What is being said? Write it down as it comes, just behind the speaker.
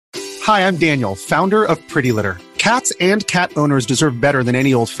Hi, I'm Daniel, founder of Pretty Litter. Cats and cat owners deserve better than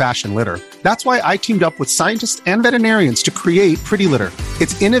any old-fashioned litter. That's why I teamed up with scientists and veterinarians to create Pretty Litter.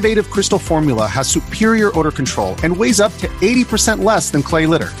 Its innovative crystal formula has superior odor control and weighs up to 80% less than clay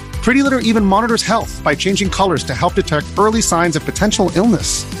litter. Pretty Litter even monitors health by changing colors to help detect early signs of potential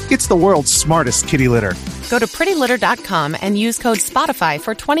illness. It's the world's smartest kitty litter. Go to prettylitter.com and use code SPOTIFY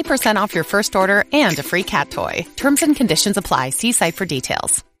for 20% off your first order and a free cat toy. Terms and conditions apply. See site for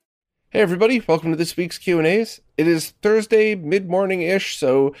details. Hey everybody, welcome to this week's Q&As. It is Thursday, mid-morning-ish,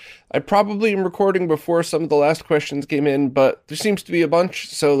 so I probably am recording before some of the last questions came in, but there seems to be a bunch,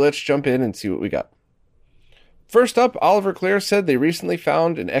 so let's jump in and see what we got. First up, Oliver Clare said they recently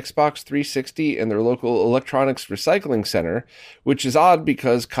found an Xbox 360 in their local electronics recycling center, which is odd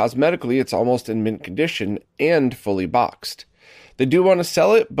because cosmetically it's almost in mint condition and fully boxed. They do want to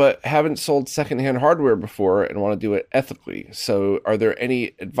sell it, but haven't sold secondhand hardware before and want to do it ethically. So are there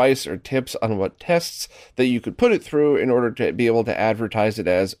any advice or tips on what tests that you could put it through in order to be able to advertise it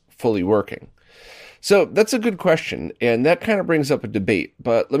as fully working? So that's a good question, and that kind of brings up a debate.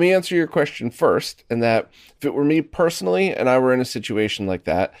 But let me answer your question first, and that if it were me personally and I were in a situation like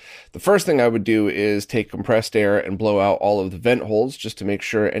that, the first thing I would do is take compressed air and blow out all of the vent holes just to make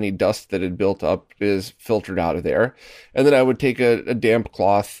sure any dust that had built up is filtered out of there. And then I would take a damp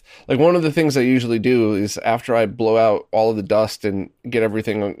cloth. Like one of the things I usually do is after I blow out all of the dust and get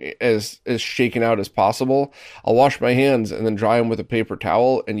everything as shaken out as possible, I'll wash my hands and then dry them with a paper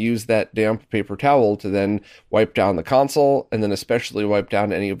towel and use that damp paper towel to then wipe down the console and then especially wipe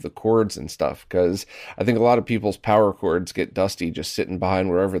down any of the cords and stuff, because I think a lot of people's power cords get dusty just sitting behind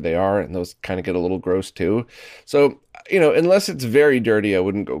wherever they are, and those kind of get a little gross too. So, unless it's very dirty, I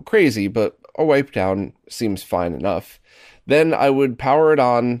wouldn't go crazy, but a wipe down seems fine enough. Then I would power it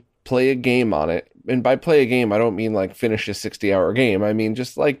on, play a game on it. And by play a game, I don't mean like finish a 60-hour game. I mean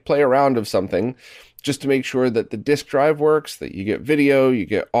just like play a round of something, just to make sure that the disk drive works, that you get video, you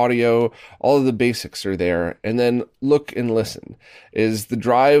get audio, all of the basics are there. And then look and listen. Is the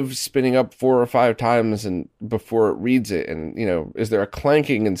drive spinning up 4 or 5 times and before it reads it? And, is there a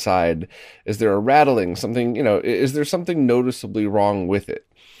clanking inside? Is there a rattling? Something, is there something noticeably wrong with it?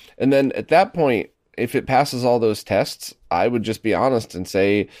 And then at that point, if it passes all those tests, I would just be honest and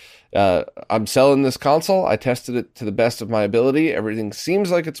say, I'm selling this console. I tested it to the best of my ability. Everything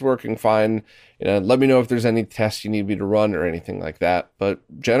seems like it's working fine. Let me know if there's any tests you need me to run or anything like that. But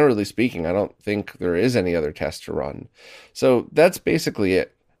generally speaking, I don't think there is any other test to run. So that's basically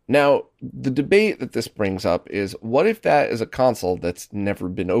it. Now, the debate that this brings up is, what if that is a console that's never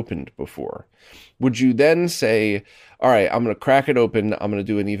been opened before? Would you then say, all right, I'm going to crack it open. I'm going to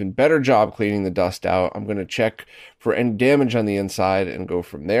do an even better job cleaning the dust out. I'm going to check for any damage on the inside and go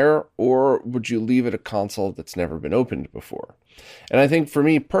from there. Or would you leave it a console that's never been opened before? And I think for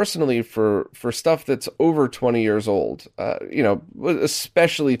me personally, for stuff that's over 20 years old,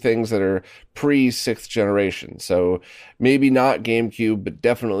 especially things that are pre-6th generation, so maybe not GameCube, but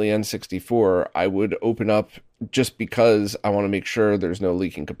definitely N64, I would open up just because I want to make sure there's no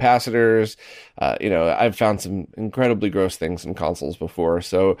leaking capacitors. I've found some incredibly gross things in consoles before,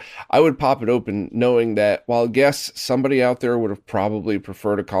 so I would pop it open knowing that while yes, somebody out there would have probably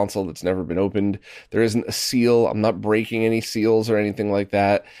preferred a console that's never been opened, there isn't a seal, I'm not breaking any seals or anything like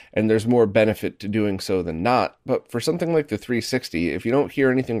that, and there's more benefit to doing so than not. But for something like the 360, if you don't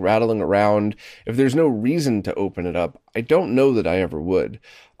hear anything rattling around, if there's no reason to open it up, I don't know that I ever would.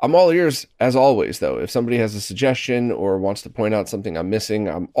 I'm all ears, as always, though. If somebody has a suggestion or wants to point out something I'm missing,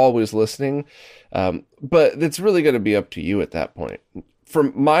 I'm always listening. But it's really going to be up to you at that point. For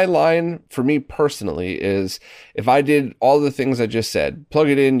my line, for me personally, is if I did all the things I just said, plug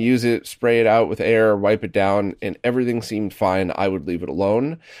it in, use it, spray it out with air, wipe it down, and everything seemed fine, I would leave it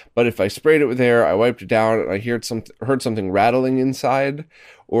alone. But if I sprayed it with air, I wiped it down, and I heard something rattling inside,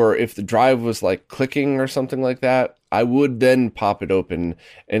 or if the drive was like clicking or something like that, I would then pop it open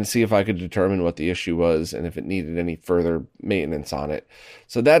and see if I could determine what the issue was and if it needed any further maintenance on it.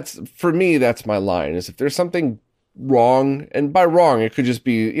 So for me, that's my line, is if there's something wrong, and by wrong, it could just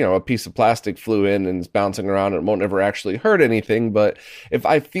be, a piece of plastic flew in and is bouncing around and won't ever actually hurt anything. But if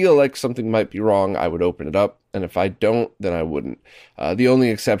I feel like something might be wrong, I would open it up. And if I don't, then I wouldn't. The only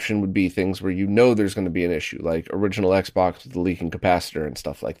exception would be things where there's going to be an issue, like original Xbox with the leaking capacitor and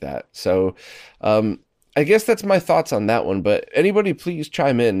stuff like that. So, I guess that's my thoughts on that one, but anybody please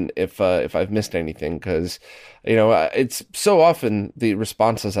chime in if I've missed anything, because, it's so often the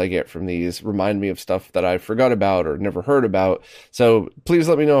responses I get from these remind me of stuff that I forgot about or never heard about. So please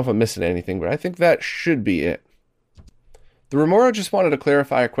let me know if I'm missing anything, but I think that should be it. The Remora just wanted to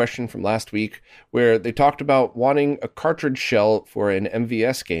clarify a question from last week where they talked about wanting a cartridge shell for an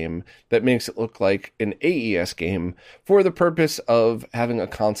MVS game that makes it look like an AES game for the purpose of having a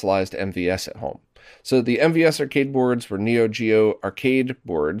consoleized MVS at home. So the MVS arcade boards were Neo Geo arcade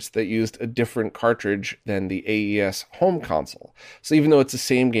boards that used a different cartridge than the AES home console. So even though it's the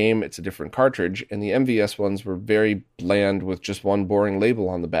same game, it's a different cartridge, and the MVS ones were very bland with just one boring label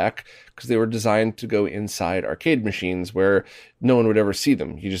on the back because they were designed to go inside arcade machines where no one would ever see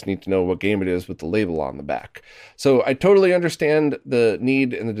them. You just need to know what game it is with the label on the back. So I totally understand the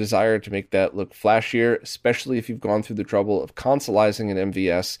need and the desire to make that look flashier, especially if you've gone through the trouble of consoleizing an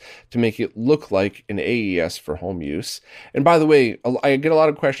MVS to make it look like an AES for home use. And by the way, I get a lot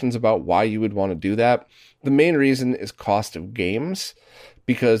of questions about why you would want to do that. The main reason is cost of games,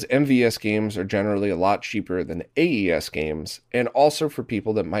 because MVS games are generally a lot cheaper than AES games, and also for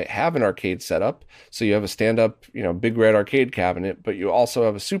people that might have an arcade setup. So you have a stand-up, big red arcade cabinet, but you also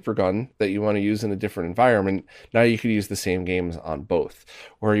have a super gun that you want to use in a different environment. Now you could use the same games on both.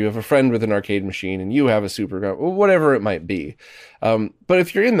 Or you have a friend with an arcade machine and you have a super gun, or whatever it might be. But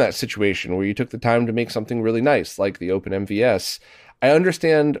if you're in that situation where you took the time to make something really nice, like the Open MVS, I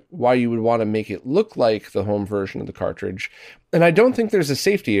understand why you would want to make it look like the home version of the cartridge. And I don't think there's a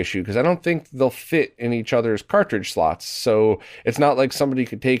safety issue because I don't think they'll fit in each other's cartridge slots. So it's not like somebody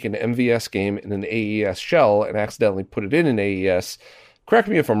could take an MVS game in an AES shell and accidentally put it in an AES. Correct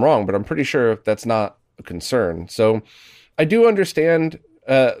me if I'm wrong, but I'm pretty sure that's not a concern. So I do understand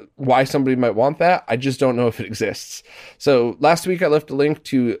why somebody might want that. I just don't know if it exists. So last week I left a link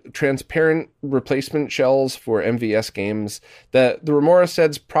to transparent replacement shells for MVS games that the Remora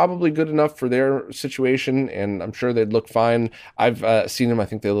said's probably good enough for their situation, and I'm sure they'd look fine. I've seen them. I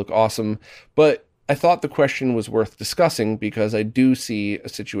think they look awesome. But I thought the question was worth discussing because I do see a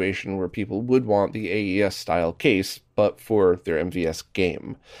situation where people would want the AES style case, but for their MVS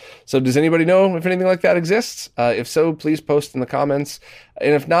game. So does anybody know if anything like that exists? If so, please post in the comments.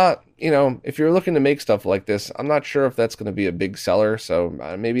 And if not, if you're looking to make stuff like this, I'm not sure if that's going to be a big seller. So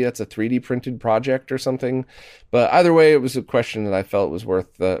maybe that's a 3D printed project or something. But either way, it was a question that I felt was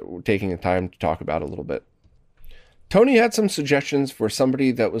worth taking the time to talk about a little bit. Tony had some suggestions for somebody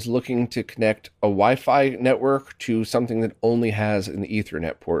that was looking to connect a Wi-Fi network to something that only has an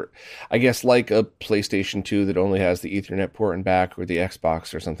Ethernet port. I guess like a PlayStation 2 that only has the Ethernet port and back, or the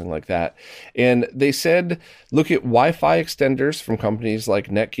Xbox or something like that. And they said, look at Wi-Fi extenders from companies like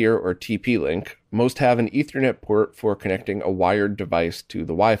Netgear or TP-Link. Most have an Ethernet port for connecting a wired device to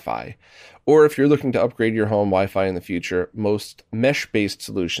the Wi-Fi. Or if you're looking to upgrade your home Wi-Fi in the future, most mesh-based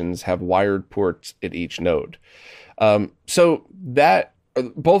solutions have wired ports at each node. So that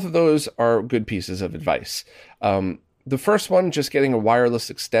both of those are good pieces of advice. The first one, just getting a wireless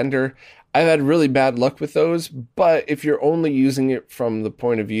extender, I've had really bad luck with those, but if you're only using it from the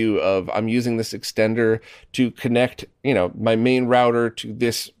point of view of I'm using this extender to connect, my main router to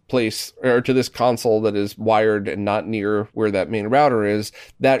this place or to this console that is wired and not near where that main router is,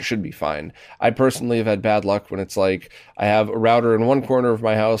 that should be fine. I personally have had bad luck when it's like I have a router in one corner of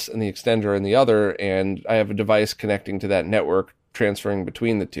my house and the extender in the other, and I have a device connecting to that network transferring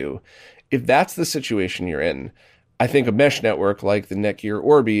between the two. If that's the situation you're in, I think a mesh network like the Netgear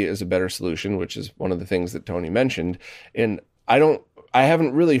Orbi is a better solution, which is one of the things that Tony mentioned. And I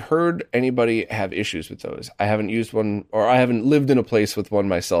haven't really heard anybody have issues with those. I haven't used one, or I haven't lived in a place with one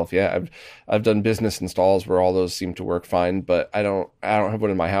myself yet. I've done business installs where all those seem to work fine, but I don't have one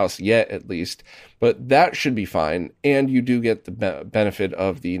in my house yet, at least. But that should be fine, and you do get the benefit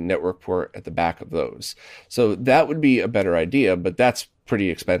of the network port at the back of those. So that would be a better idea, but that's pretty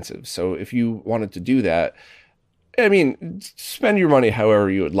expensive. So if you wanted to do that, spend your money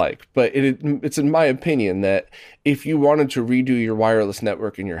however you would like, but it's in my opinion that if you wanted to redo your wireless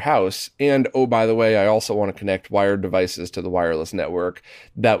network in your house, and oh, by the way, I also want to connect wired devices to the wireless network,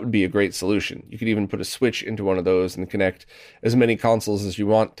 that would be a great solution. You could even put a switch into one of those and connect as many consoles as you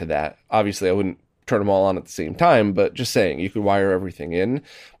want to that. Obviously, I wouldn't turn them all on at the same time, but just saying, you could wire everything in.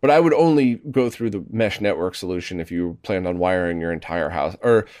 But I would only go through the mesh network solution if you planned on wiring your entire house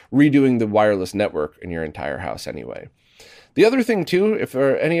or redoing the wireless network in your entire house anyway. The other thing too, if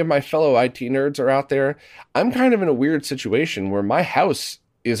any of my fellow IT nerds are out there, I'm kind of in a weird situation where my house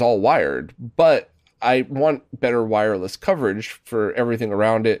is all wired, but I want better wireless coverage for everything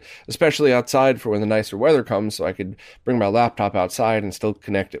around it, especially outside for when the nicer weather comes, so I could bring my laptop outside and still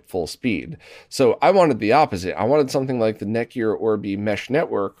connect at full speed. So I wanted the opposite. I wanted something like the Netgear Orbi mesh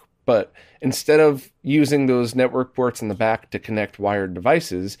network, But instead of using those network ports in the back to connect wired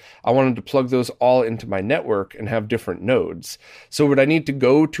devices, I wanted to plug those all into my network and have different nodes. So would I need to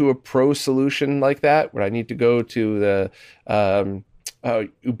go to a pro solution like that? Would I need to go to the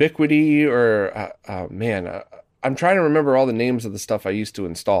Ubiquiti or, I'm trying to remember all the names of the stuff I used to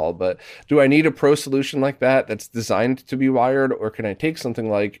install, but do I need a pro solution like that that's designed to be wired, or can I take something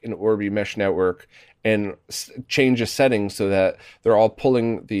like an Orbi mesh network and change a setting so that they're all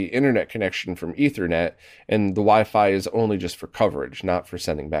pulling the internet connection from Ethernet and the Wi-Fi is only just for coverage, not for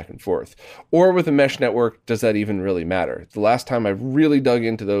sending back and forth? Or with a mesh network, does that even really matter? The last time I really dug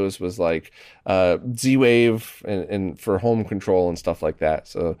into those was like Z-Wave and for home control and stuff like that.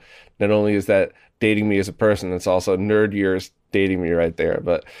 So not only is that dating me as a person, it's also nerd years dating me right there.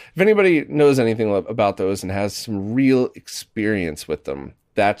 But if anybody knows anything about those and has some real experience with them,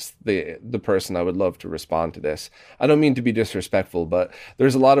 that's the person I would love to respond to this. I don't mean to be disrespectful, but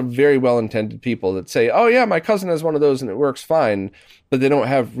there's a lot of very well-intended people that say, oh yeah, my cousin has one of those and it works fine, but they don't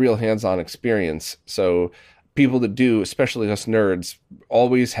have real hands-on experience. So people that do, especially us nerds,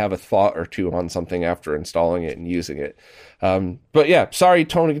 always have a thought or two on something after installing it and using it. But yeah, sorry,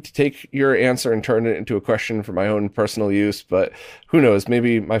 Tony, to take your answer and turn it into a question for my own personal use, but who knows,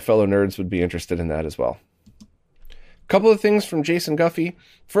 maybe my fellow nerds would be interested in that as well. Couple of things from Jason Guffey.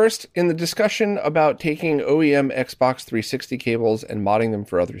 First, in the discussion about taking OEM Xbox 360 cables and modding them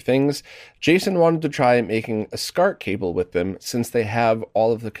for other things, Jason wanted to try making a SCART cable with them since they have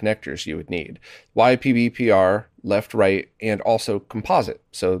all of the connectors you would need. YPBPR, left, right, and also composite.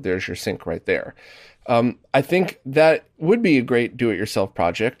 So there's your sync right there. I think that would be a great do-it-yourself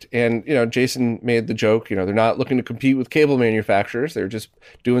project. And, Jason made the joke, they're not looking to compete with cable manufacturers. They're just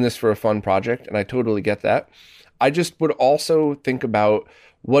doing this for a fun project. And I totally get that. I just would also think about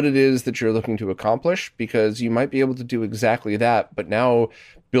what it is that you're looking to accomplish, because you might be able to do exactly that, but now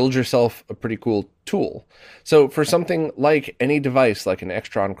build yourself a pretty cool tool. So for something like any device, like an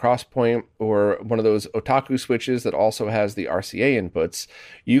Extron Crosspoint or one of those Otaku switches that also has the RCA inputs,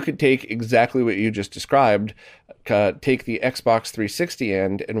 you could take exactly what you just described, take the Xbox 360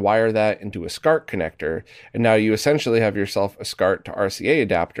 end and wire that into a SCART connector, and now you essentially have yourself a SCART to RCA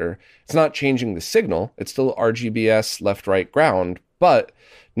adapter. It's not changing the signal, it's still RGBS left, right, ground, but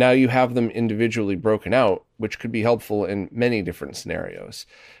now you have them individually broken out, which could be helpful in many different scenarios.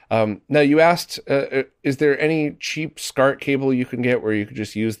 Now you asked, is there any cheap SCART cable you can get where you could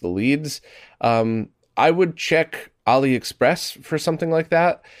just use the leads? I would check AliExpress for something like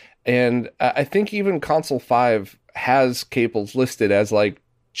that. And I think even Console 5 has cables listed as like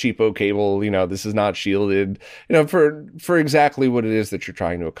cheapo cable, this is not shielded, for exactly what it is that you're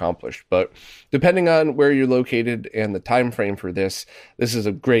trying to accomplish. But depending on where you're located and the time frame for this is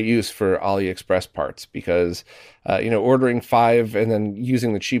a great use for AliExpress parts, because, ordering 5 and then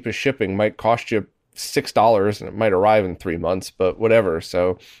using the cheapest shipping might cost you $6 and it might arrive in 3 months, but whatever.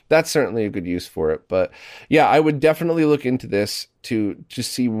 So that's certainly a good use for it. But yeah, I would definitely look into this to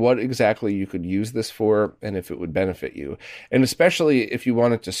see what exactly you could use this for and if it would benefit you. And especially if you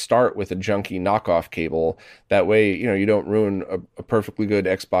wanted to start with a junky knockoff cable, that way, you don't ruin a perfectly good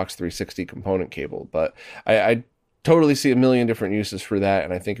Xbox 360 component cable. But I totally see a million different uses for that,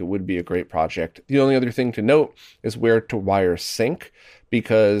 and I think it would be a great project. The only other thing to note is where to wire sync,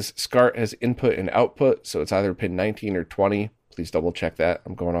 because SCART has input and output, so it's either pin 19 or 20. Please double check that.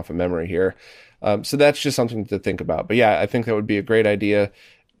 I'm going off of memory here. So that's just something to think about. But yeah, I think that would be a great idea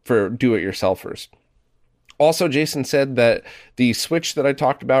for do-it-yourselfers. Also, Jason said that the switch that I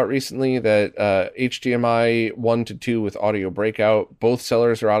talked about recently, that HDMI 1 to 2 with audio breakout, both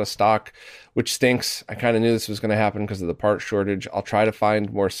sellers are out of stock, which stinks. I kind of knew this was going to happen because of the part shortage. I'll try to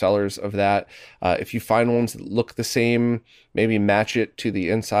find more sellers of that. If you find ones that look the same, maybe match it to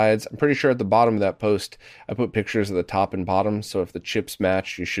the insides. I'm pretty sure at the bottom of that post, I put pictures of the top and bottom, so if the chips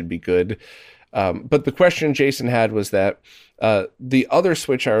match, you should be good. But the question Jason had was that the other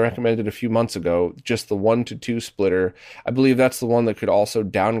switch I recommended a few months ago, just the 1 to 2 splitter, I believe that's the one that could also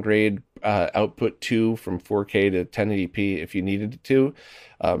downgrade output 2 from 4K to 1080p if you needed it to.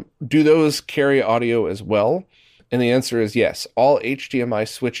 Do those carry audio as well? And the answer is yes. All HDMI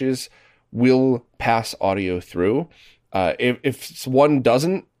switches will pass audio through. If one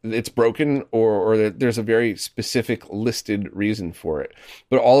doesn't, it's broken or there's a very specific listed reason for it.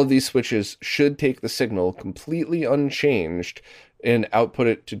 But all of these switches should take the signal completely unchanged and output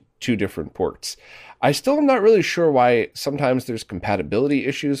it to 2 different ports. I still am not really sure why sometimes there's compatibility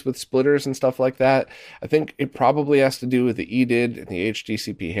issues with splitters and stuff like that. I think it probably has to do with the EDID and the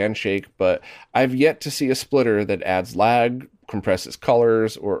HDCP handshake, but I've yet to see a splitter that adds lag, compresses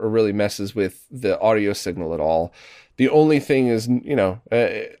colors, or really messes with the audio signal at all. The only thing is,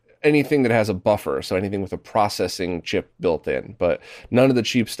 anything that has a buffer, so anything with a processing chip built in. But none of the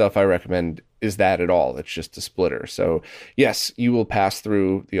cheap stuff I recommend is that at all. It's just a splitter. So yes, you will pass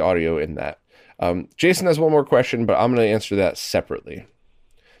through the audio in that. Jason has one more question, but I'm going to answer that separately.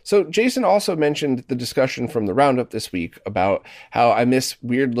 So Jason also mentioned the discussion from the roundup this week about how I miss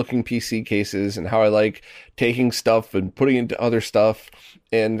weird looking PC cases and how I like taking stuff and putting it into other stuff.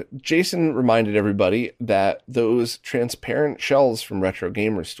 And Jason reminded everybody that those transparent shells from Retro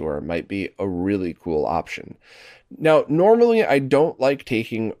Gamer Store might be a really cool option. Now, normally I don't like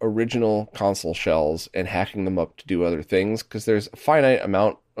taking original console shells and hacking them up to do other things because there's a finite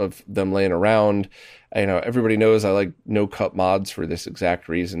amount of them laying around. Everybody knows I like no-cut mods for this exact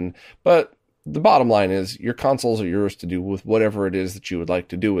reason, but the bottom line is your consoles are yours to do with whatever it is that you would like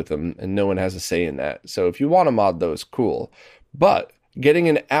to do with them, and no one has a say in that. So if you want to mod those, cool. But getting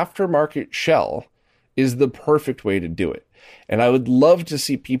an aftermarket shell is the perfect way to do it. And I would love to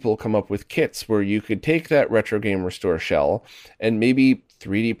see people come up with kits where you could take that Retro Gamer Store shell and maybe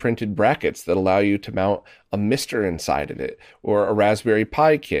 3D printed brackets that allow you to mount a Mister inside of it, or a Raspberry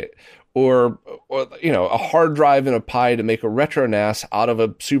Pi kit, or a hard drive and a Pi to make a Retro NAS out of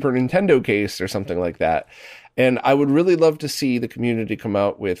a Super Nintendo case or something like that. And I would really love to see the community come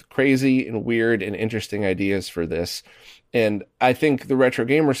out with crazy and weird and interesting ideas for this. And I think the Retro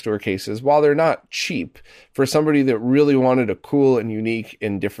Gamer Store cases, while they're not cheap, for somebody that really wanted a cool and unique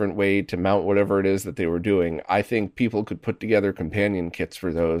and different way to mount whatever it is that they were doing, I think people could put together companion kits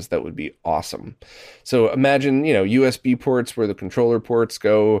for those that would be awesome. So imagine, USB ports where the controller ports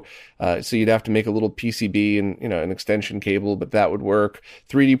go. So you'd have to make a little PCB and, an extension cable, but that would work.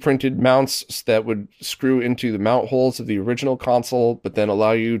 3D printed mounts that would screw into the mount holes of the original console, but then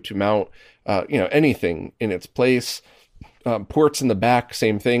allow you to mount, anything in its place. Ports in the back,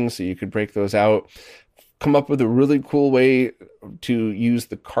 same thing, so you could break those out. Come up with a really cool way to use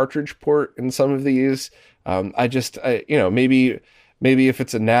the cartridge port in some of these. Maybe if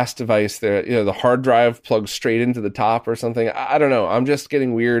it's a NAS device, the hard drive plugs straight into the top or something. I don't know. I'm just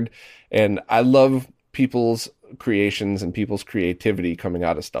getting weird, and I love people's creations and people's creativity coming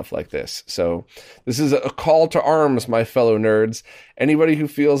out of stuff like this. So this is a call to arms, my fellow nerds. Anybody who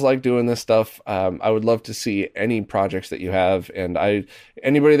feels like doing this stuff, I would love to see any projects that you have. And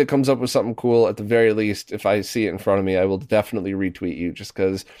anybody that comes up with something cool, at the very least, if I see it in front of me, I will definitely retweet you, just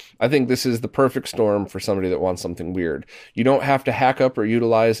because I think this is the perfect storm for somebody that wants something weird. You don't have to hack up or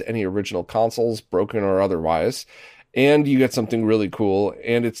utilize any original consoles, broken or otherwise. And you get something really cool,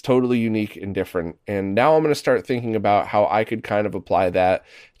 and it's totally unique and different. And now I'm going to start thinking about how I could kind of apply that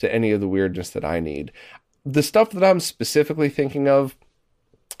to any of the weirdness that I need. The stuff that I'm specifically thinking of,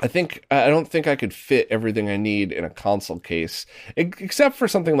 I don't think I could fit everything I need in a console case, except for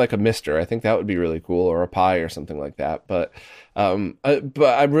something like a Mister. I think that would be really cool, or a Pi or something like that. But I'm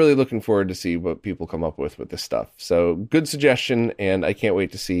really looking forward to see what people come up with this stuff. So good suggestion, and I can't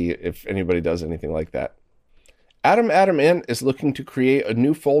wait to see if anybody does anything like that. Adam Ant is looking to create a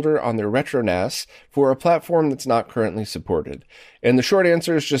new folder on their Retro NAS for a platform that's not currently supported. And the short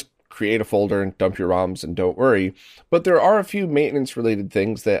answer is just create a folder and dump your ROMs and don't worry. But there are a few maintenance-related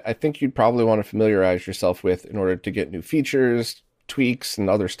things that I think you'd probably want to familiarize yourself with in order to get new features, tweaks, and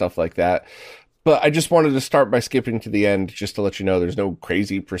other stuff like that. But I just wanted to start by skipping to the end just to let you know there's no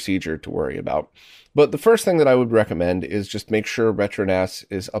crazy procedure to worry about. But the first thing that I would recommend is just make sure RetroNAS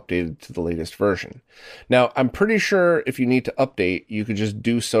is updated to the latest version. Now, I'm pretty sure if you need to update, you could just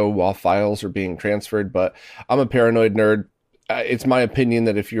do so while files are being transferred, but I'm a paranoid nerd. It's my opinion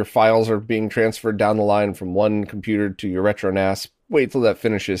that if your files are being transferred down the line from one computer to your RetroNAS, wait till that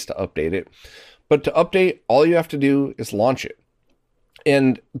finishes to update it. But to update, all you have to do is launch it.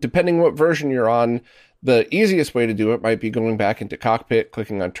 And depending what version you're on, the easiest way to do it might be going back into Cockpit,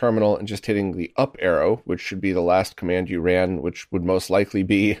 clicking on Terminal, and just hitting the up arrow, which should be the last command you ran, which would most likely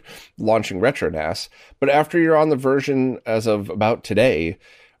be launching RetroNAS. But after you're on the version as of about today,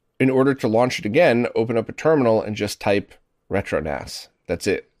 in order to launch it again, open up a terminal and just type RetroNAS. That's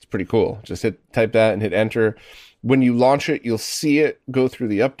it. It's pretty cool. Just type that and hit enter. When you launch it, you'll see it go through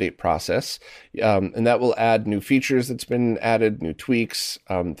the update process, and that will add new features that's been added, new tweaks,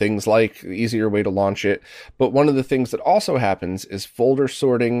 things like easier way to launch it. But one of the things that also happens is folder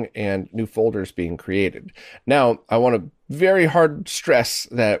sorting and new folders being created. Now, I want to very hard stress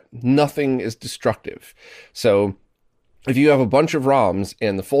that nothing is destructive. So if you have a bunch of ROMs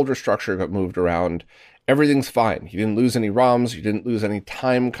and the folder structure got moved around, everything's fine. You didn't lose any ROMs. You didn't lose any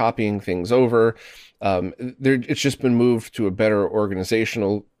time copying things over. It's just been moved to a better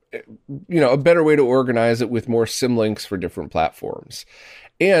organizational, a better way to organize it with more symlinks for different platforms.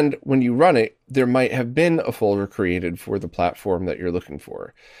 And when you run it, there might have been a folder created for the platform that you're looking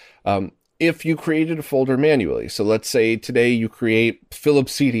for. If you created a folder manually. So let's say today you create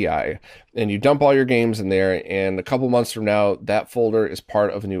Philips CDI and you dump all your games in there, and a couple months from now, that folder is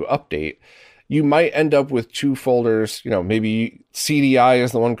part of a new update. You might end up with two folders. Maybe CDI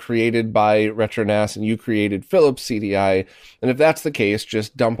is the one created by RetroNAS and you created Philips CDI. And if that's the case,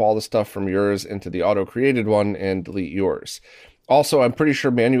 just dump all the stuff from yours into the auto-created one and delete yours. Also, I'm pretty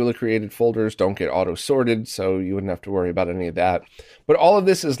sure manually created folders don't get auto-sorted, so you wouldn't have to worry about any of that. But all of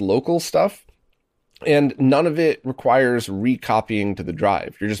this is local stuff, and none of it requires recopying to the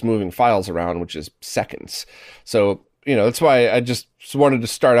drive. You're just moving files around, which is seconds. So, that's why I just wanted to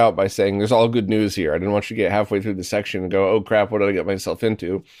start out by saying there's all good news here. I didn't want you to get halfway through the section and go, oh crap, what did I get myself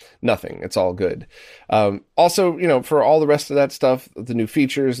into? Nothing. It's all good. Also, for all the rest of that stuff, the new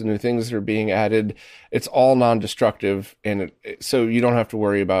features, the new things that are being added, it's all non-destructive. And so you don't have to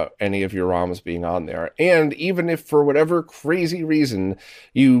worry about any of your ROMs being on there. And even if for whatever crazy reason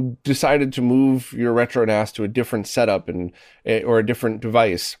you decided to move your RetroNAS to a different setup or a different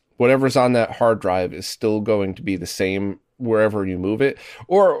device, whatever's on that hard drive is still going to be the same wherever you move it.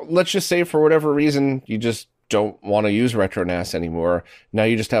 Or let's just say for whatever reason, you just don't want to use RetroNAS anymore. Now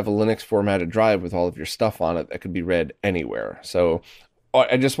you just have a Linux formatted drive with all of your stuff on it that could be read anywhere. So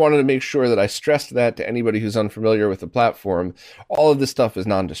I just wanted to make sure that I stressed that to anybody who's unfamiliar with the platform. All of this stuff is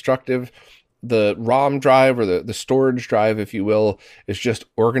non-destructive. The ROM drive, or the storage drive, if you will, is just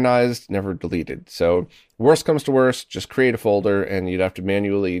organized, never deleted. So worst comes to worst, just create a folder and you'd have to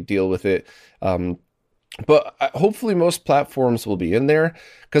manually deal with it. But hopefully most platforms will be in there,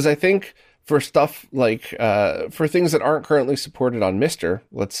 because I think for stuff like, for things that aren't currently supported on Mister,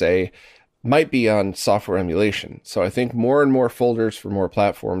 let's say, might be on software emulation. So I think more and more folders for more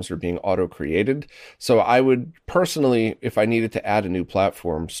platforms are being auto-created. So I would personally, if I needed to add a new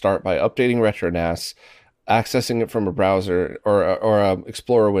platform, start by updating RetroNAS, accessing it from a browser or a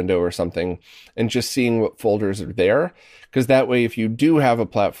Explorer window or something, and just seeing what folders are there. Because that way, if you do have a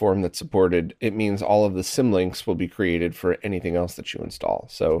platform that's supported, it means all of the symlinks will be created for anything else that you install.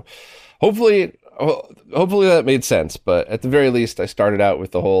 So hopefully that made sense. But at the very least, I started out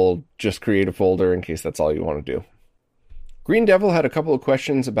with the whole just create a folder in case that's all you want to do. Green Devil had a couple of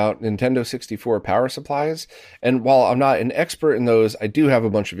questions about Nintendo 64 power supplies, and while I'm not an expert in those, I do have a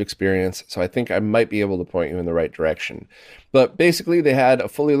bunch of experience, so I think I might be able to point you in the right direction. But basically, they had a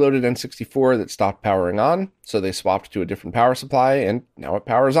fully loaded N64 that stopped powering on, so they swapped to a different power supply, and now it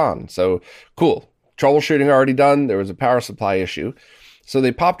powers on. So, cool. Troubleshooting already done, there was a power supply issue. So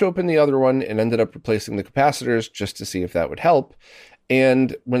they popped open the other one and ended up replacing the capacitors just to see if that would help.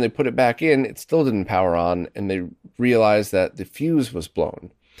 And when they put it back in, it still didn't power on, and they realized that the fuse was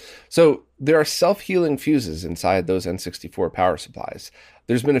blown. So there are self-healing fuses inside those N64 power supplies.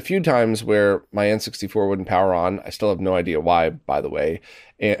 There's been a few times where my N64 wouldn't power on. I still have no idea why, by the way.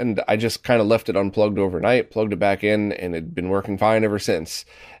 And I just kind of left it unplugged overnight, plugged it back in, and it'd been working fine ever since.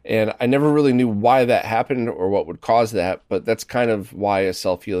 And I never really knew why that happened or what would cause that, but that's kind of why a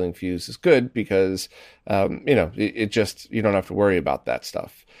self-healing fuse is good, because, it just, you don't have to worry about that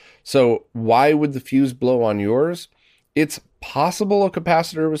stuff. So why would the fuse blow on yours? It's possible a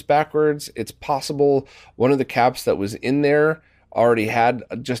capacitor was backwards. It's possible one of the caps that was in there already had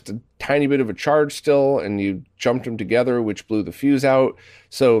just a tiny bit of a charge still, and you jumped them together, which blew the fuse out.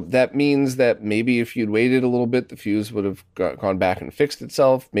 So that means that maybe if you'd waited a little bit, the fuse would have gone back and fixed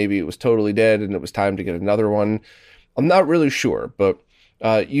itself. Maybe it was totally dead and it was time to get another one. I'm not really sure, but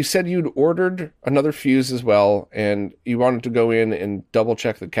you said you'd ordered another fuse as well, and you wanted to go in and double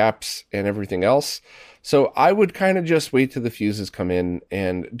check the caps and everything else. So I would kind of just wait till the fuses come in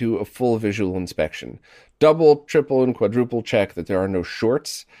and do a full visual inspection. Double, triple, and quadruple check that there are no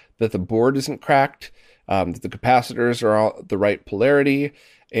shorts, that the board isn't cracked, that the capacitors are all the right polarity,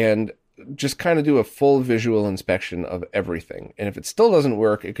 and just kind of do a full visual inspection of everything. And if it still doesn't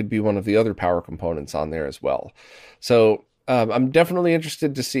work, it could be one of the other power components on there as well. So I'm definitely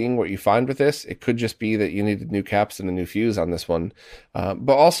interested to seeing what you find with this. It could just be that you needed new caps and a new fuse on this one.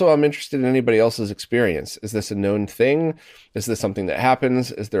 But also I'm interested in anybody else's experience. Is this a known thing? Is this something that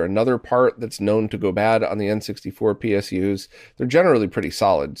happens? Is there another part that's known to go bad on the N64 PSUs? They're generally pretty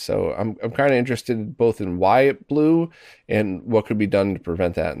solid. So I'm kind of interested both in why it blew and what could be done to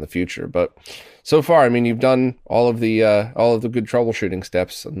prevent that in the future. But so far, I mean, you've done all of the good troubleshooting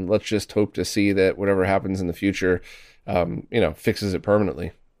steps, and let's just hope to see that whatever happens in the future fixes it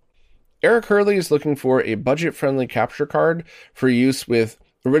permanently. Eric Hurley is looking for a budget-friendly capture card for use with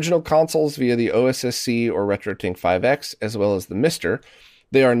original consoles via the OSSC or RetroTink 5X, as well as the Mister.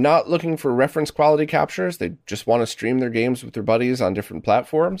 They are not looking for reference quality captures. They just want to stream their games with their buddies on different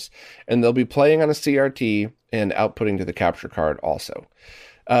platforms, and they'll be playing on a CRT and outputting to the capture card also.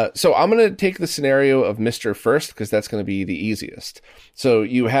 So I'm going to take the scenario of Mr. first, because that's going to be the easiest. So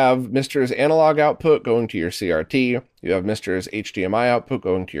you have Mr.'s analog output going to your CRT. You have Mr.'s HDMI output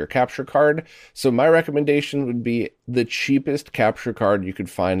going to your capture card. So my recommendation would be the cheapest capture card you could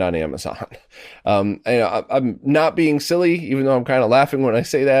find on Amazon. I'm not being silly, even though I'm kind of laughing when I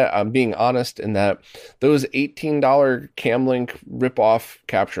say that. I'm being honest in that those $18 Camlink ripoff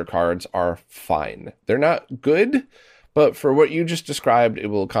capture cards are fine. They're not good, but for what you just described, it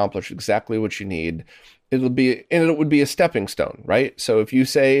will accomplish exactly what you need. It would be a stepping stone, right? So if you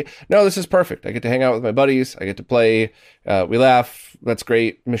say, no, this is perfect, I get to hang out with my buddies, I get to play, we laugh, that's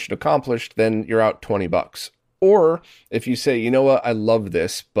great, mission accomplished, then you're out $20. Or if you say, you know what, I love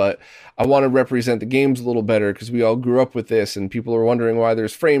this, but I want to represent the games a little better because we all grew up with this and people are wondering why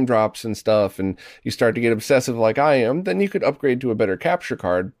there's frame drops and stuff, and you start to get obsessive like I am, then you could upgrade to a better capture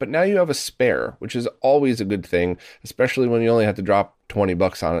card. But now you have a spare, which is always a good thing, especially when you only have to drop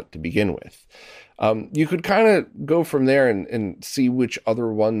 $20 on it to begin with. You could kind of go from there and see which other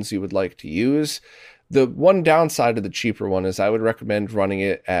ones you would like to use. The one downside of the cheaper one is I would recommend running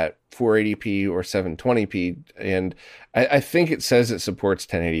it at 480p or 720p. And I think it says it supports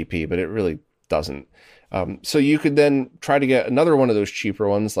 1080p, but it really doesn't. So you could then try to get another one of those cheaper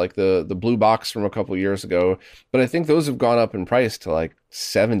ones, like the blue box from a couple years ago. But I think those have gone up in price to like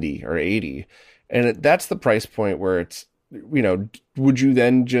 70 or 80. And that's the price point where it's, would you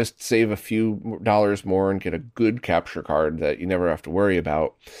then just save a few dollars more and get a good capture card that you never have to worry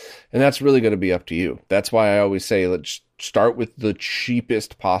about? And that's really going to be up to you. That's why I always say, let's start with the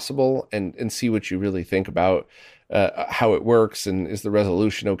cheapest possible and see what you really think about how it works, and is the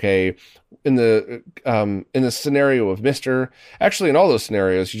resolution okay? In the scenario of Mr., actually in all those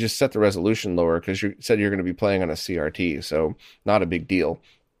scenarios, you just set the resolution lower because you said you're going to be playing on a CRT, so not a big deal.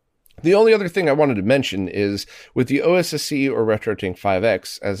 The only other thing I wanted to mention is with the OSSC or RetroTink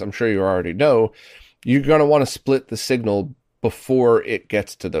 5X, as I'm sure you already know, you're going to want to split the signal before it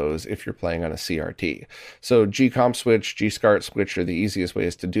gets to those if you're playing on a CRT. So GComp switch, GSCART switch are the easiest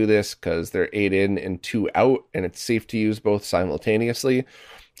ways to do this because they're 8 in and 2 out, and it's safe to use both simultaneously.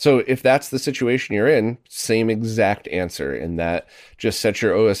 So if that's the situation you're in, same exact answer in that just set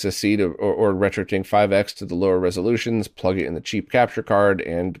your OSSC to, or RetroTink 5X to the lower resolutions, plug it in the cheap capture card,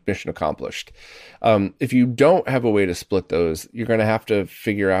 and mission accomplished. If you don't have a way to split those, you're going to have to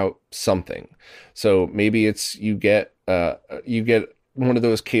figure out something. So maybe it's you get one of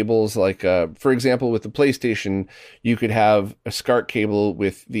those cables, like, for example, with the PlayStation, you could have a SCART cable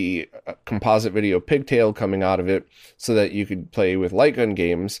with the composite video pigtail coming out of it so that you could play with light gun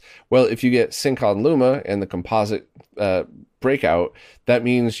games. Well, if you get Sync-On Luma and the composite breakout, that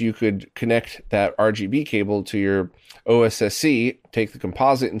means you could connect that RGB cable to your OSSC, take the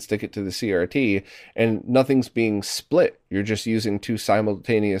composite and stick it to the CRT, and nothing's being split. You're just using two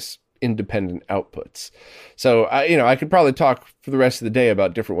simultaneous independent outputs. So I could probably talk for the rest of the day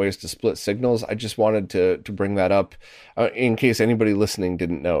about different ways to split signals. I just wanted to bring that up in case anybody listening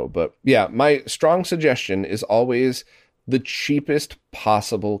didn't know. But yeah, my strong suggestion is always the cheapest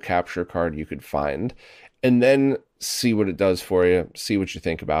possible capture card you could find, and then see what it does for you, see what you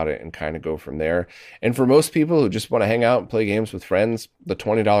think about it, and kind of go from there. And for most people who just want to hang out and play games with friends, the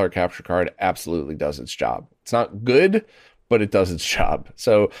 $20 capture card absolutely does its job. It's not good, but it does its job.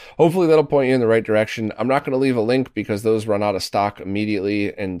 So hopefully that'll point you in the right direction. I'm not going to leave a link because those run out of stock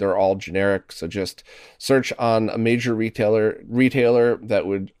immediately and they're all generic. So just search on a major retailer that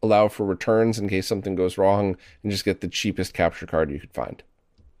would allow for returns in case something goes wrong, and just get the cheapest capture card you could find.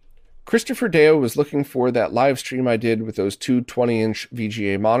 Christopher Deo was looking for that live stream I did with those two 20-inch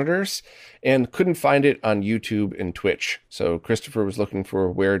VGA monitors and couldn't find it on YouTube and Twitch. So Christopher was looking for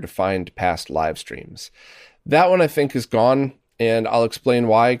where to find past live streams. That one I think is gone, and I'll explain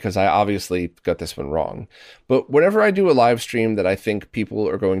why, because I obviously got this one wrong. But whenever I do a live stream that I think people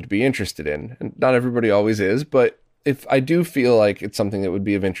are going to be interested in, and not everybody always is, but if I do feel like it's something that would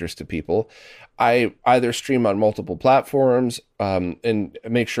be of interest to people, I either stream on multiple platforms and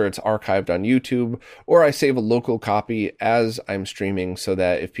make sure it's archived on YouTube, or I save a local copy as I'm streaming so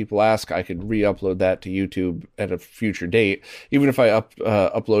that if people ask, I could re-upload that to YouTube at a future date, even if I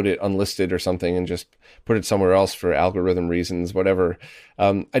upload it unlisted or something and just put it somewhere else for algorithm reasons, whatever.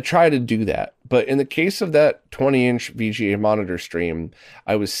 I try to do that. But in the case of that 20-inch VGA monitor stream,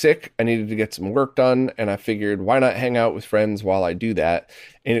 I was sick, I needed to get some work done, and I figured, why not hang out with friends while I do that?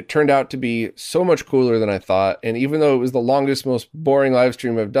 And it turned out to be so much cooler than I thought. And even though it was the longest, most boring live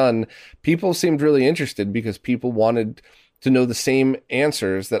stream I've done, people seemed really interested because people wanted to know the same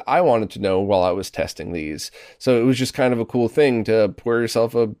answers that I wanted to know while I was testing these. So it was just kind of a cool thing to pour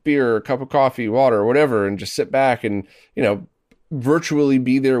yourself a beer, a cup of coffee, water, whatever, and just sit back and, virtually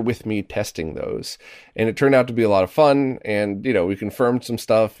be there with me testing those. And it turned out to be a lot of fun. And, we confirmed some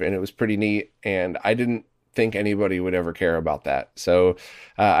stuff and it was pretty neat. And I didn't think anybody would ever care about that. So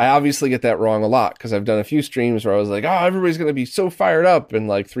I obviously get that wrong a lot because I've done a few streams where I was like, oh, everybody's going to be so fired up. And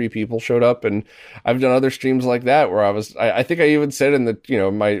like 3 people showed up. And I've done other streams like that where I think I even said in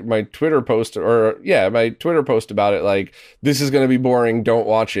the, my Twitter post my Twitter post about it, like, this is going to be boring. Don't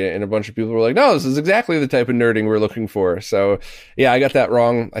watch it. And a bunch of people were like, no, this is exactly the type of nerding we're looking for. So yeah, I got that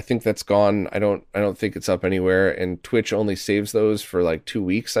wrong. I think that's gone. I don't think it's up anywhere. And Twitch only saves those for like 2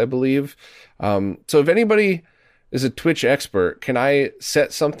 weeks, I believe. So if anybody is a Twitch expert, can I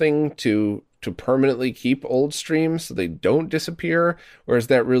set something to permanently keep old streams so they don't disappear? Or is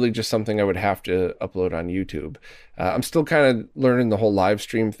that really just something I would have to upload on YouTube? I'm still kind of learning the whole live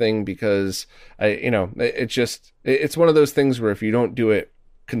stream thing because it's one of those things where if you don't do it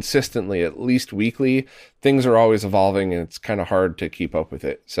consistently, at least weekly, things are always evolving and it's kind of hard to keep up with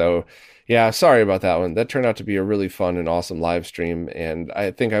it. So yeah, sorry about that one. That turned out to be a really fun and awesome live stream. And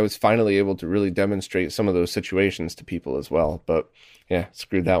I think I was finally able to really demonstrate some of those situations to people as well. But yeah,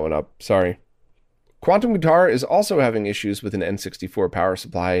 screwed that one up. Sorry. Quantum Guitar is also having issues with an N64 power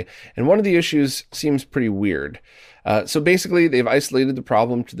supply. And one of the issues seems pretty weird. So basically, they've isolated the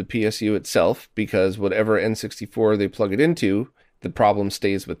problem to the PSU itself because whatever N64 they plug it into, the problem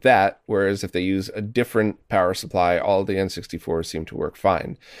stays with that, whereas if they use a different power supply, all the N64s seem to work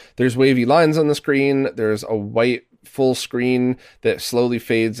fine. There's wavy lines on the screen, there's a white full screen that slowly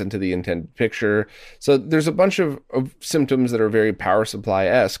fades into the intended picture. So there's a bunch of symptoms that are very power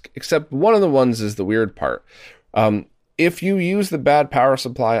supply-esque, except one of the ones is the weird part. If you use the bad power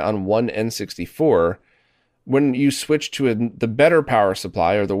supply on one N64, when you switch to the better power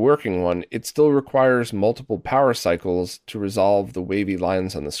supply or the working one, it still requires multiple power cycles to resolve the wavy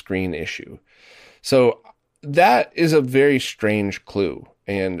lines on the screen issue. So that is a very strange clue.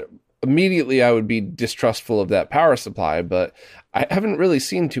 And immediately I would be distrustful of that power supply, but I haven't really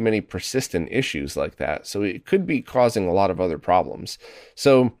seen too many persistent issues like that. So it could be causing a lot of other problems.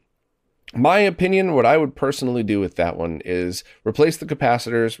 So my opinion, what I would personally do with that one is replace the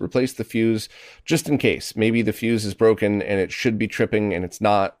capacitors, replace the fuse, just in case. Maybe the fuse is broken and it should be tripping and it's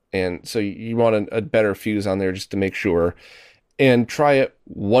not. And so you want a better fuse on there just to make sure. And try it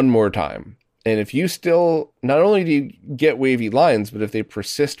one more time. And if you still, not only do you get wavy lines, but if they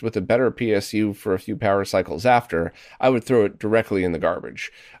persist with a better PSU for a few power cycles after, I would throw it directly in the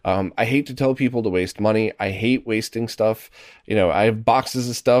garbage. I hate to tell people to waste money. I hate wasting stuff. I have boxes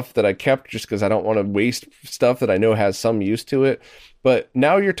of stuff that I kept just because I don't want to waste stuff that I know has some use to it. But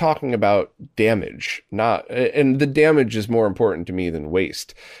now you're talking about damage, and the damage is more important to me than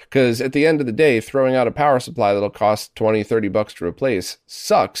waste. Because at the end of the day, throwing out a power supply that'll cost $20-$30 to replace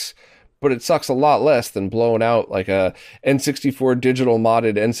sucks. But it sucks a lot less than blowing out like a N64 digital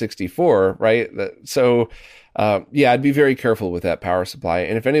modded N64, right? So, I'd be very careful with that power supply.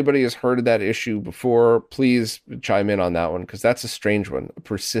 And if anybody has heard of that issue before, please chime in on that one, because that's a strange one, a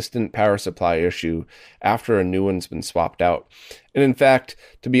persistent power supply issue after a new one's been swapped out. And in fact,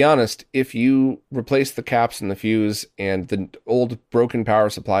 to be honest, if you replace the caps and the fuse and the old broken power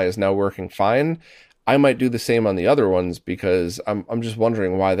supply is now working fine, I might do the same on the other ones because I'm just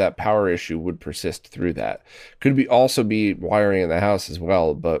wondering why that power issue would persist through that. Could also be wiring in the house as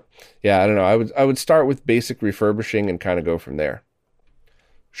well, but yeah, I don't know. I would start with basic refurbishing and kind of go from there.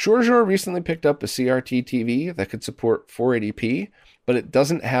 Shure recently picked up a CRT TV that could support 480p, but it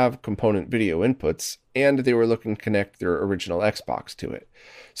doesn't have component video inputs, and they were looking to connect their original Xbox to it.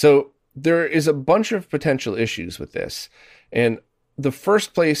 So there is a bunch of potential issues with this, and the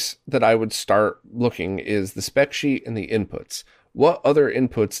first place that I would start looking is the spec sheet and the inputs. What other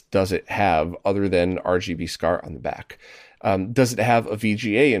inputs does it have other than RGB SCART on the back? Does it have a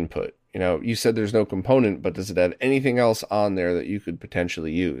VGA input? You said there's no component, but does it have anything else on there that you could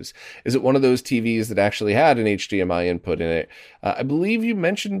potentially use? Is it one of those TVs that actually had an HDMI input in it? I believe you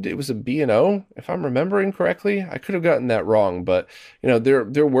mentioned it was a B&O, if I'm remembering correctly. I could have gotten that wrong, but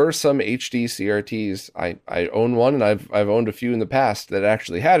there were some HD CRTs. I own one, and I've owned a few in the past that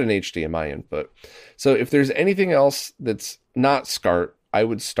actually had an HDMI input. So if there's anything else that's not SCART, I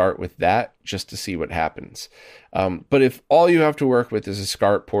would start with that just to see what happens. But if all you have to work with is a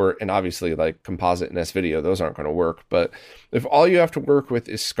SCART port, and obviously like composite and S-Video, those aren't going to work. But if all you have to work with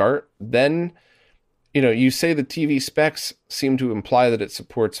is SCART, then, you say the TV specs seem to imply that it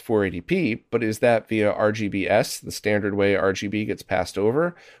supports 480p, but is that via RGBS, the standard way RGB gets passed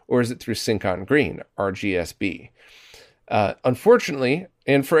over, or is it through Sync on Green, RGSB? Unfortunately,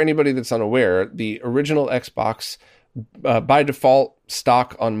 and for anybody that's unaware, the original Xbox by default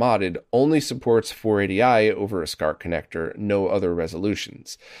stock unmodded only supports 480i over a SCART connector, no other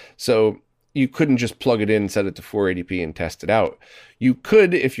resolutions. So you couldn't just plug it in, set it to 480p and test it out. You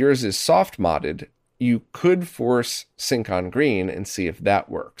could, if yours is soft modded, you could force sync on green and see if that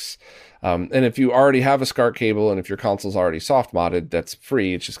works. And if you already have a SCART cable and if your console's already soft modded, that's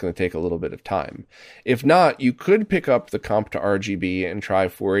free. It's just going to take a little bit of time. If not, you could pick up the comp to RGB and try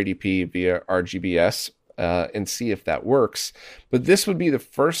 480p via RGBS and see if that works. But this would be the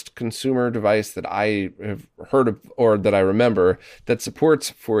first consumer device that I have heard of or that I remember that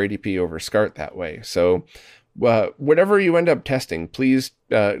supports 480p over SCART that way. So whatever you end up testing, please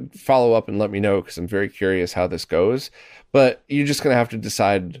follow up and let me know, because I'm very curious how this goes. But you're just going to have to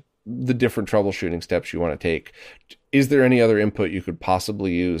decide the different troubleshooting steps you want to take. Is there any other input you could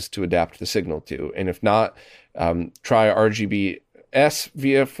possibly use to adapt the signal to? And if not, try RGBS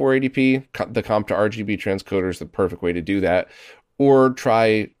via 480p. The comp to RGB transcoder is the perfect way to do that. Or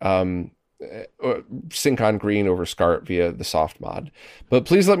try sync on green over SCART via the soft mod. But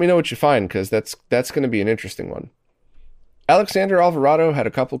please let me know what you find, because that's going to be an interesting one. Alexander Alvarado had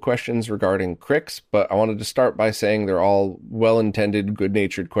a couple questions regarding Crix, but I wanted to start by saying they're all well-intended,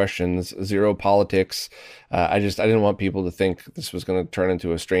 good-natured questions, zero politics. I didn't want people to think this was going to turn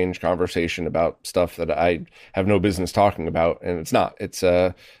into a strange conversation about stuff that I have no business talking about, and it's not. It's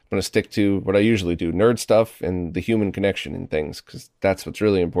I'm going to stick to what I usually do, nerd stuff and the human connection in things, because that's what's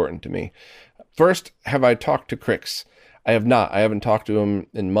really important to me. First, have I talked to Crix? I have not. I haven't talked to him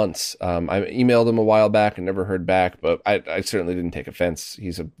in months. I emailed him a while back and never heard back, but I certainly didn't take offense.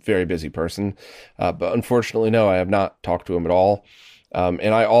 He's a very busy person. But unfortunately, no, I have not talked to him at all.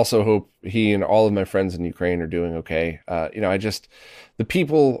 And I also hope he and all of my friends in Ukraine are doing okay. The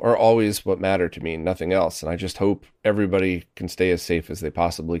people are always what matter to me, nothing else. And I just hope everybody can stay as safe as they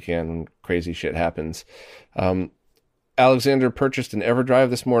possibly can when crazy shit happens. Alexander purchased an EverDrive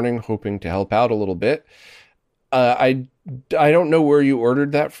this morning, hoping to help out a little bit. I don't know where you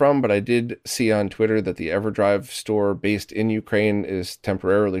ordered that from, but I did see on Twitter that the EverDrive store based in Ukraine is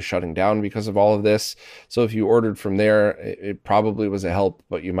temporarily shutting down because of all of this. So if you ordered from there, it probably was a help,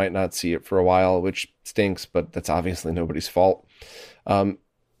 but you might not see it for a while, which stinks, but that's obviously nobody's fault.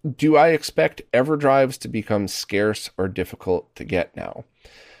 Do I expect EverDrives to become scarce or difficult to get now?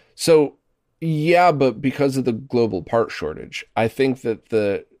 So yeah, but because of the global part shortage, I think that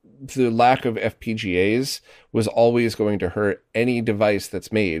the lack of FPGAs was always going to hurt any device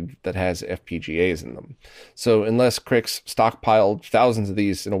that's made that has FPGAs in them. So unless Crix stockpiled thousands of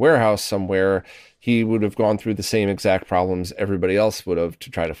these in a warehouse somewhere, he would have gone through the same exact problems everybody else would have to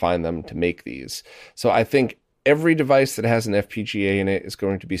try to find them to make these. So I think every device that has an FPGA in it is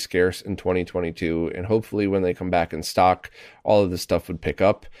going to be scarce in 2022, and hopefully when they come back in stock, all of this stuff would pick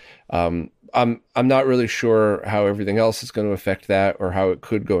up. I'm not really sure how everything else is going to affect that or how it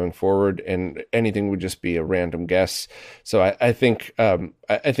could going forward, and anything would just be a random guess. So I think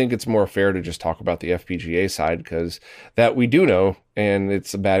it's more fair to just talk about the FPGA side, because that we do know, and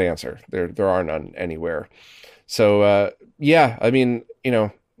it's a bad answer. There are none anywhere. So yeah, I mean,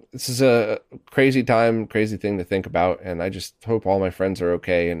 this is a crazy time, crazy thing to think about, and I just hope all my friends are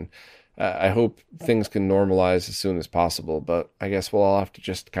okay, and I hope things can normalize as soon as possible, but I guess we'll all have to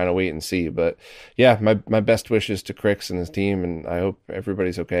just kind of wait and see. But yeah, my best wishes to Crix and his team, and I hope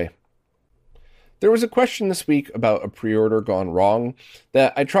everybody's okay. There was a question this week about a pre-order gone wrong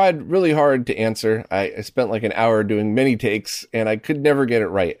that I tried really hard to answer. I spent like an hour doing many takes, and I could never get it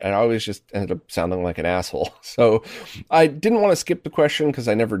right. I always just ended up sounding like an asshole. So I didn't want to skip the question because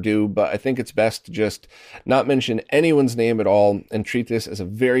I never do, but I think it's best to just not mention anyone's name at all and treat this as a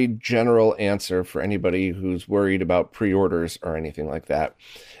very general answer for anybody who's worried about pre-orders or anything like that.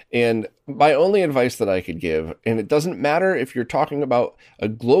 And my only advice that I could give, and it doesn't matter if you're talking about a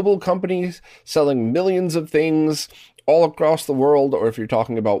global company selling millions of things all across the world, or if you're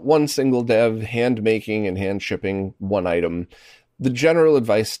talking about one single dev hand making and hand shipping one item, the general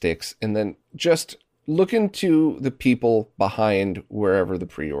advice sticks. And then just look into the people behind wherever the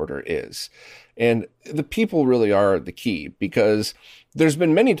pre-order is. And the people really are the key, because there's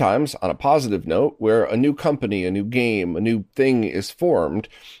been many times, on a positive note, where a new company, a new game, a new thing is formed,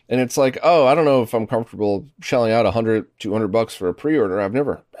 and it's like, oh, I don't know if I'm comfortable shelling out $100, $200 for a pre-order. I've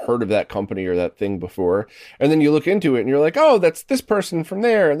never heard of that company or that thing before. And then you look into it and you're like, oh, that's this person from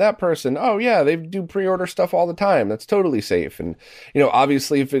there and that person. Oh yeah, they do pre-order stuff all the time. That's totally safe. And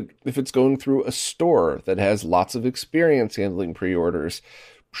obviously if it's going through a store that has lots of experience handling pre-orders,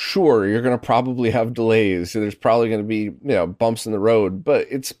 sure, you're going to probably have delays. So there's probably going to be, bumps in the road, but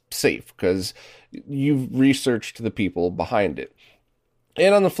it's safe because you've researched the people behind it.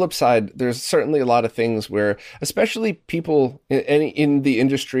 And on the flip side, there's certainly a lot of things where, especially people in the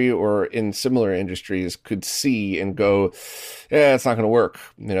industry or in similar industries, could see and go, "Yeah, it's not going to work,"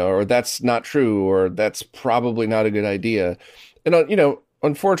 or "That's not true," or "That's probably not a good idea." And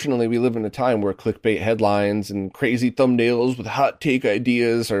unfortunately, we live in a time where clickbait headlines and crazy thumbnails with hot take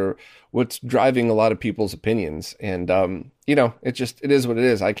ideas are what's driving a lot of people's opinions. And, it is what it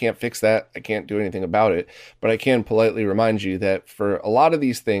is. I can't fix that. I can't do anything about it, but I can politely remind you that for a lot of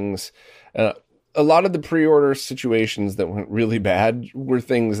these things, a lot of the pre-order situations that went really bad were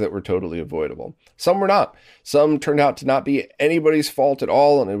things that were totally avoidable. Some were not. Some turned out to not be anybody's fault at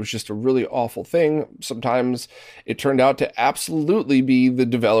all, and it was just a really awful thing. Sometimes it turned out to absolutely be the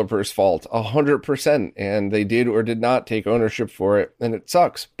developer's fault, 100%, and they did or did not take ownership for it, and it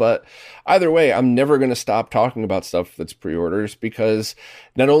sucks. But either way, I'm never going to stop talking about stuff that's pre-orders, because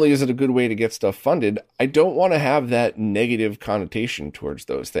not only is it a good way to get stuff funded, I don't want to have that negative connotation towards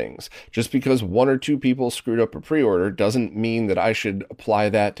those things. Just because one or two people screwed up a pre-order doesn't mean that I should apply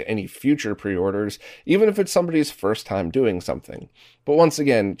that to any future pre-orders, even if it's somebody's first time doing something. But once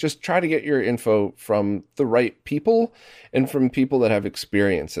again, just try to get your info from the right people and from people that have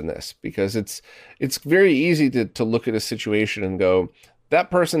experience in this, because it's very easy to look at a situation and go, that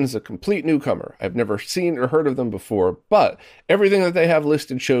person is a complete newcomer. I've never seen or heard of them before, but everything that they have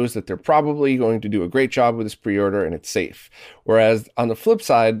listed shows that they're probably going to do a great job with this pre-order and it's safe. Whereas on the flip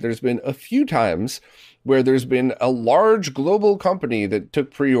side, there's been a few times where there's been a large global company that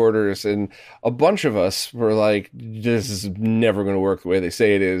took pre-orders and a bunch of us were like, this is never going to work the way they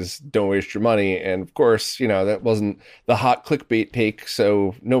say it is. Don't waste your money. And of course, that wasn't the hot clickbait take,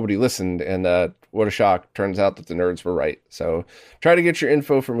 so nobody listened. And what a shock. Turns out that the nerds were right. So try to get your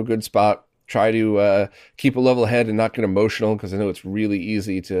info from a good spot. Try to keep a level head and not get emotional, because I know it's really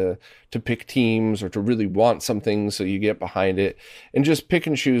easy to pick teams or to really want something, so you get behind it, and just pick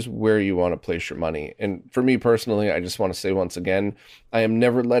and choose where you want to place your money. And for me personally, I just want to say once again, I am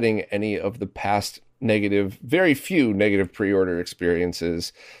never letting any of the past very few negative pre-order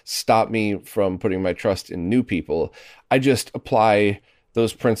experiences stop me from putting my trust in new people. I just apply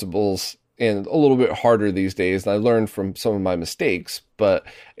those principles and a little bit harder these days. And I learned from some of my mistakes, but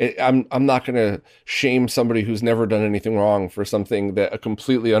I'm not going to shame somebody who's never done anything wrong for something that a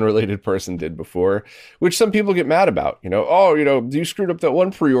completely unrelated person did before, which some people get mad about. You screwed up that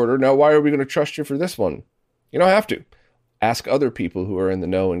one pre-order. Now, why are we going to trust you for this one? You don't have to. Ask other people who are in the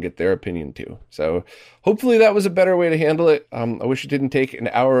know and get their opinion too. So hopefully that was a better way to handle it. I wish it didn't take an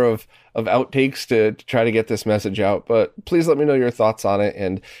hour of outtakes to try to get this message out, but please let me know your thoughts on it.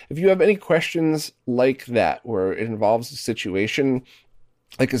 And if you have any questions like that, where it involves a situation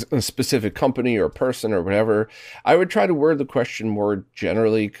like a specific company or person or whatever, I would try to word the question more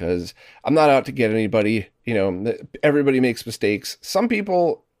generally, because I'm not out to get anybody. Everybody makes mistakes. Some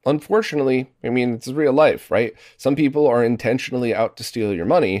people, unfortunately, it's real life, right? Some people are intentionally out to steal your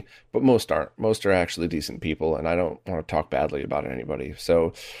money, but most aren't. Most are actually decent people, and I don't want to talk badly about anybody.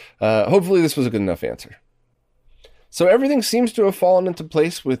 So hopefully this was a good enough answer. So everything seems to have fallen into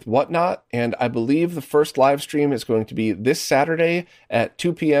place with Whatnot, and I believe the first live stream is going to be this Saturday at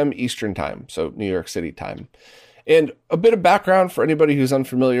 2 p.m. Eastern Time, so New York City time. And a bit of background for anybody who's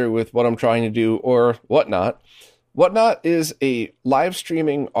unfamiliar with what I'm trying to do or Whatnot. Whatnot is a live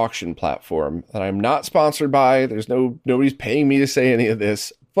streaming auction platform that I'm not sponsored by. Nobody's paying me to say any of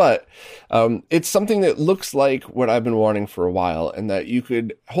this, but it's something that looks like what I've been wanting for a while, and that you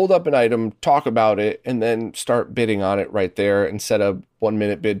could hold up an item, talk about it, and then start bidding on it right there and set a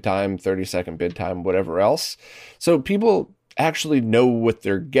 1-minute bid time, 30-second bid time, whatever else. So people actually know what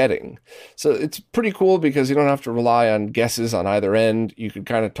they're getting. So it's pretty cool, because you don't have to rely on guesses on either end. You could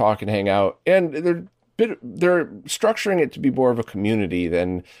kind of talk and hang out, and they're structuring it to be more of a community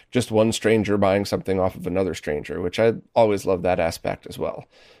than just one stranger buying something off of another stranger, which I always love that aspect as well.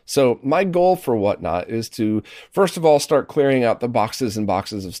 So my goal for Whatnot is to, first of all, start clearing out the boxes and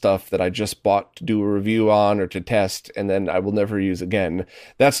boxes of stuff that I just bought to do a review on or to test, and then I will never use again.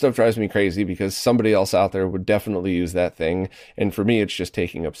 That stuff drives me crazy, because somebody else out there would definitely use that thing, and for me, it's just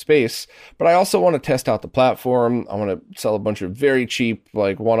taking up space. But I also want to test out the platform. I want to sell a bunch of very cheap,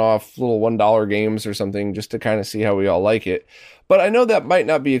 like one-off little $1 games or something, just to kind of see how we all like it. But I know that might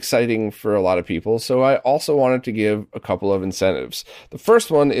not be exciting for a lot of people, so I also wanted to give a couple of incentives. The first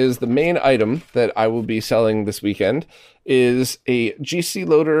one is the main item that I will be selling this weekend is a GC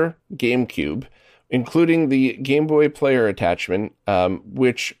Loader GameCube, including the Game Boy Player attachment,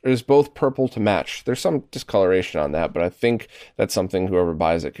 which is both purple to match. There's some discoloration on that, but I think that's something whoever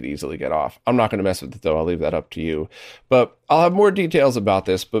buys it could easily get off. I'm not going to mess with it, though. I'll leave that up to you. But I'll have more details about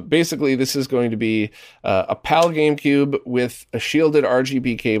this, but basically this is going to be a PAL GameCube with a shielded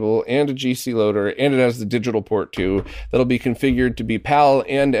RGB cable and a GC loader, and it has the digital port too, that'll be configured to be PAL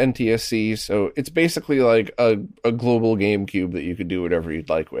and NTSC, so it's basically like a global GameCube that you could do whatever you'd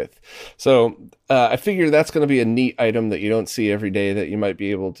like with. So I figure that's going to be a neat item that you don't see every day that you might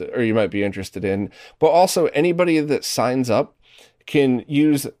be able to, or you might be interested in, but also anybody that signs up can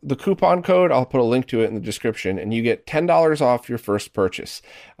use the coupon code. I'll put a link to it in the description, and you get $10 off your first purchase.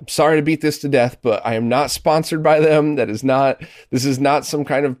 I'm sorry to beat this to death, but I am not sponsored by them. This is not some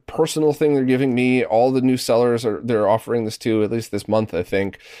kind of personal thing they're giving me. All the new sellers they're offering this to, at least this month, I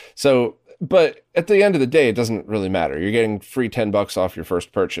think. So, but at the end of the day, it doesn't really matter. You're getting free $10 off your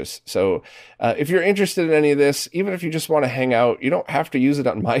first purchase. So if you're interested in any of this, even if you just want to hang out, you don't have to use it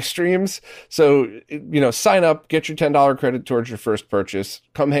on my streams. So, sign up, get your $10 credit towards your first purchase,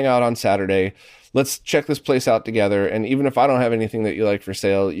 come hang out on Saturday. Let's check this place out together. And even if I don't have anything that you like for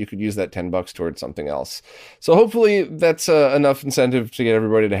sale, you could use that $10 towards something else. So hopefully that's enough incentive to get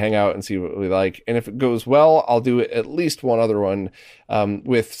everybody to hang out and see what we like. And if it goes well, I'll do at least one other one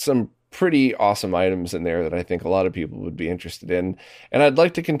with some pretty awesome items in there that I think a lot of people would be interested in. And I'd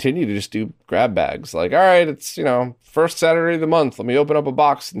like to continue to just do grab bags. Like, all right, it's, first Saturday of the month. Let me open up a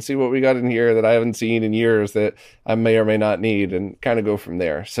box and see what we got in here that I haven't seen in years that I may or may not need, and kind of go from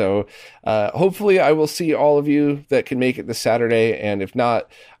there. So hopefully I will see all of you that can make it this Saturday. And if not,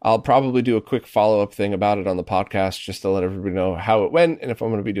 I'll probably do a quick follow-up thing about it on the podcast just to let everybody know how it went and if I'm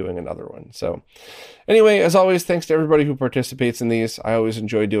going to be doing another one. So anyway, as always, thanks to everybody who participates in these. I always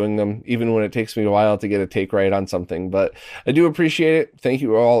enjoy doing them, even when it takes me a while to get a take right on something. But I do appreciate it. Thank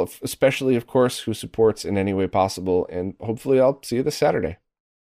you all, especially, of course, who supports in any way possible. And hopefully I'll see you this Saturday.